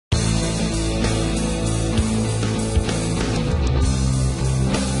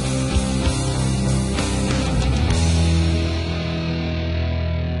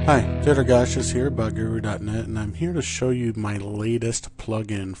Hi, Gaushas here, botguru.net, and I'm here to show you my latest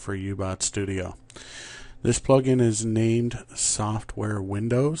plugin for Ubot Studio. This plugin is named Software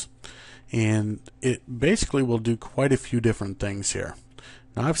Windows, and it basically will do quite a few different things here.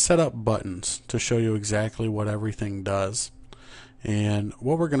 Now I've set up buttons to show you exactly what everything does, and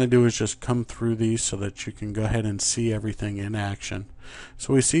what we're going to do is just come through these so that you can go ahead and see everything in action.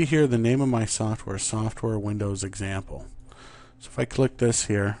 So we see here the name of my software, Software Windows Example. So if I click this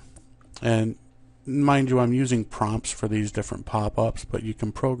here, and mind you, I'm using prompts for these different pop-ups, but you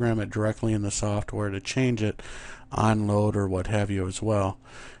can program it directly in the software to change it on load or what have you as well.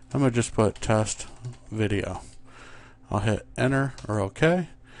 I'm going to just put test video. I'll hit enter or OK, and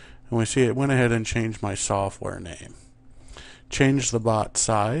we see it went ahead and changed my software name. Change the bot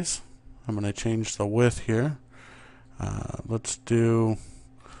size. I'm going to change the width here. Let's do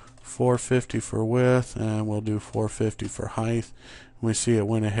 450 for width, and we'll do 450 for height. We see it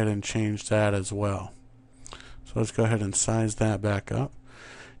went ahead and changed that as well. So let's go ahead and size that back up.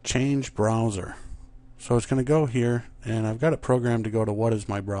 Change browser. So it's going to go here, and I've got it programmed to go to what is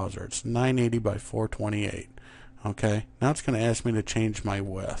my browser. It's 980 by 428. Okay, now it's going to ask me to change my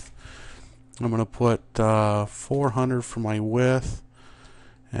width. I'm going to put 400 for my width,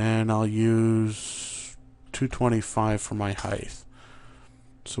 and I'll use 225 for my height.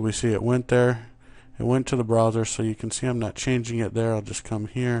 So we see it went there. It went to the browser, so you can see I'm not changing it there. I'll just come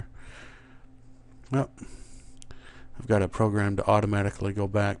here. Well, I've got it programmed to automatically go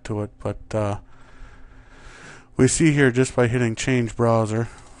back to it, but we see here just by hitting change browser,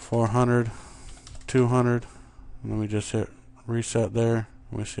 400, 200. Let me just hit reset there.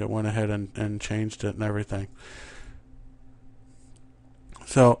 We see it went ahead and changed it and everything.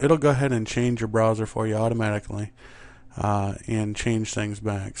 So it'll go ahead and change your browser for you automatically. And change things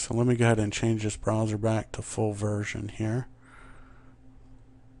back. So let me go ahead and change this browser back to full version here.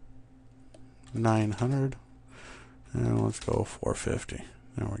 900, and let's go 450.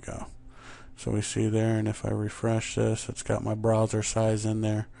 There we go. So we see there, and if I refresh this, it's got my browser size in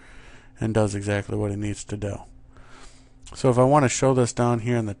there and does exactly what it needs to do. So if I want to show this down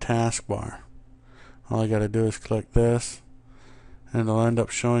here in the taskbar, all I got to do is click this, and it'll end up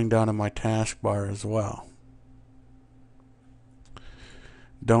showing down in my taskbar as well.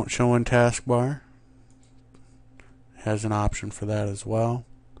 Don't show in taskbar has an option for that as well.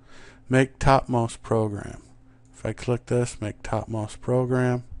 Make topmost program. If I click this, make topmost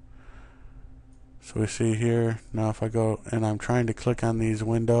program. So we see here, now if I go and I'm trying to click on these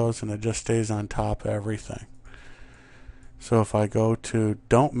windows, and it just stays on top of everything. So if I go to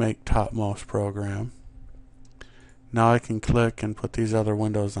don't make topmost program, now I can click and put these other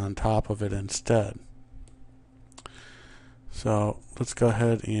windows on top of it instead. So let's go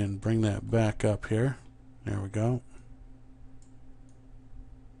ahead and bring that back up here. There we go.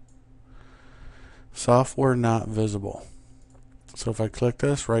 Software not visible. So if I click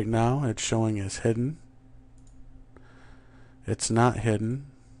this right now, it's showing as hidden. It's not hidden.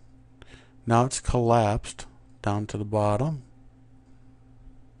 Now it's collapsed down to the bottom.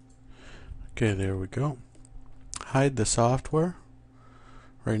 Okay, there we go. Hide the software.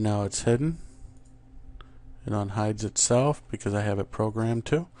 Right now it's hidden. It unhides itself because I have it programmed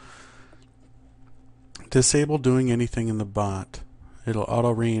to. Disable doing anything in the bot. It'll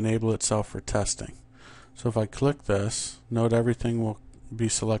auto re-enable itself for testing. So if I click this, note everything will be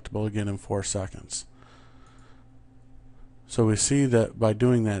selectable again in 4 seconds. So we see that by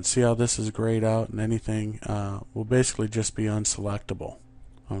doing that, see how this is grayed out, and anything will basically just be unselectable.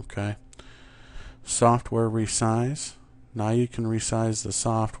 Okay. Software resize. Now you can resize the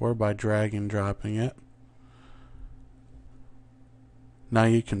software by drag and dropping it. Now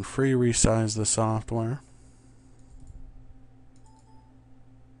you can free resize the software.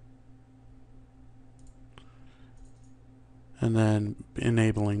 And then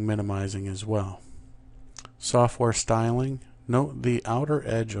enabling minimizing as well. Software styling. Note the outer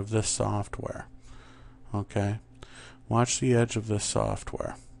edge of this software. Okay. Watch the edge of this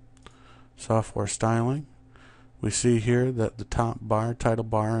software. Software styling. We see here that the top bar, title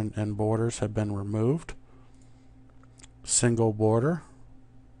bar, and borders have been removed. Single border.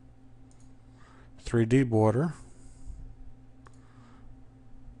 3D border.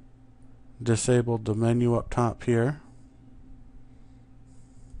 Disabled the menu up top here.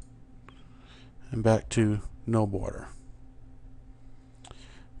 And back to no border.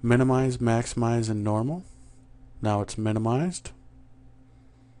 Minimize, maximize, and normal. Now it's minimized.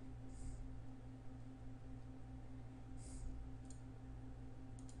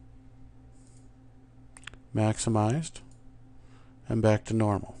 Maximized. And back to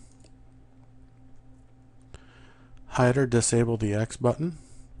normal. Hide or disable the X button.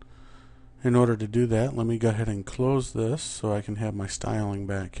 In order to do that, let me go ahead and close this so I can have my styling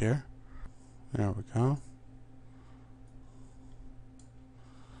back here. There we go.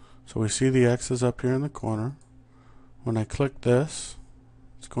 So we see the X's up here in the corner. When I click this,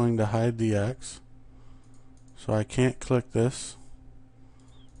 it's going to hide the X. So I can't click this.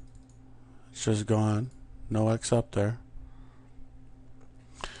 It's just gone. No X up there.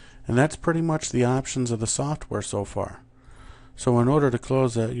 And that's pretty much the options of the software so far. So in order to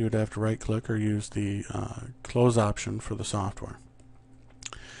close that, you would have to right click or use the close option for the software.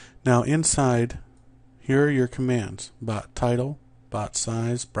 Now inside, here are your commands: bot title, bot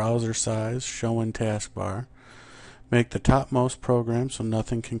size, browser size, show in taskbar. Make the topmost program so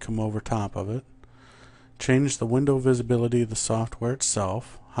nothing can come over top of it. Change the window visibility of the software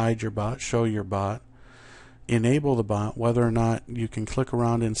itself. Hide your bot, show your bot. Enable the bot, whether or not you can click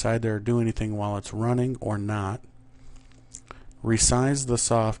around inside there or do anything while it's running or not. Resize the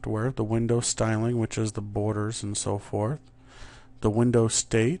software, the window styling, which is the borders and so forth, the window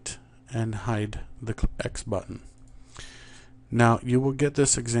state, and hide the X button. Now you will get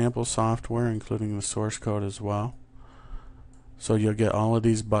this example software including the source code as well. So you'll get all of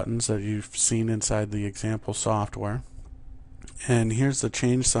these buttons that you've seen inside the example software. And here's the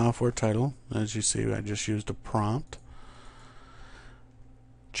change software title. As you see, I just used a prompt.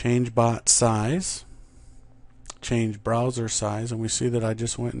 Change bot size. Change browser size, and we see that I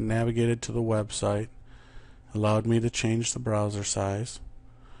just went and navigated to the website, allowed me to change the browser size.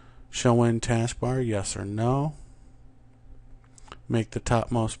 Show in taskbar, yes or no. Make the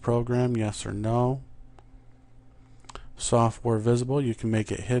topmost program, yes or no. Software visible, you can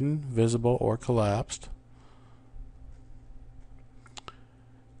make it hidden, visible, or collapsed.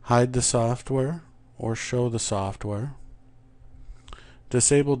 Hide the software or show the software.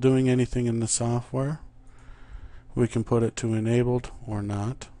 Disable doing anything in the software. We can put it to enabled or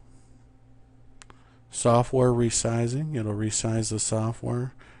not. Software resizing, it'll resize the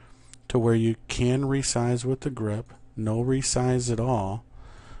software to where you can resize with the grip, no resize at all,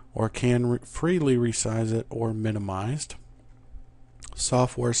 or can freely resize it or minimized.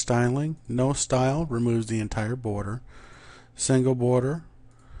 Software styling, no style, removes the entire border. Single border,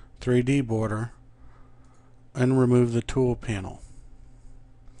 3D border, and remove the tool panel.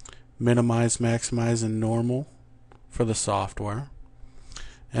 Minimize, maximize, and normal for the software,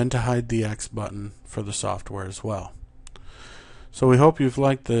 and to hide the X button for the software as well. So we hope you've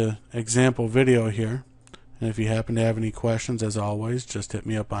liked the example video here, and if you happen to have any questions, as always, just hit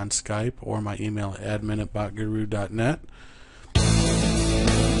me up on Skype or my email at admin@botguru.net.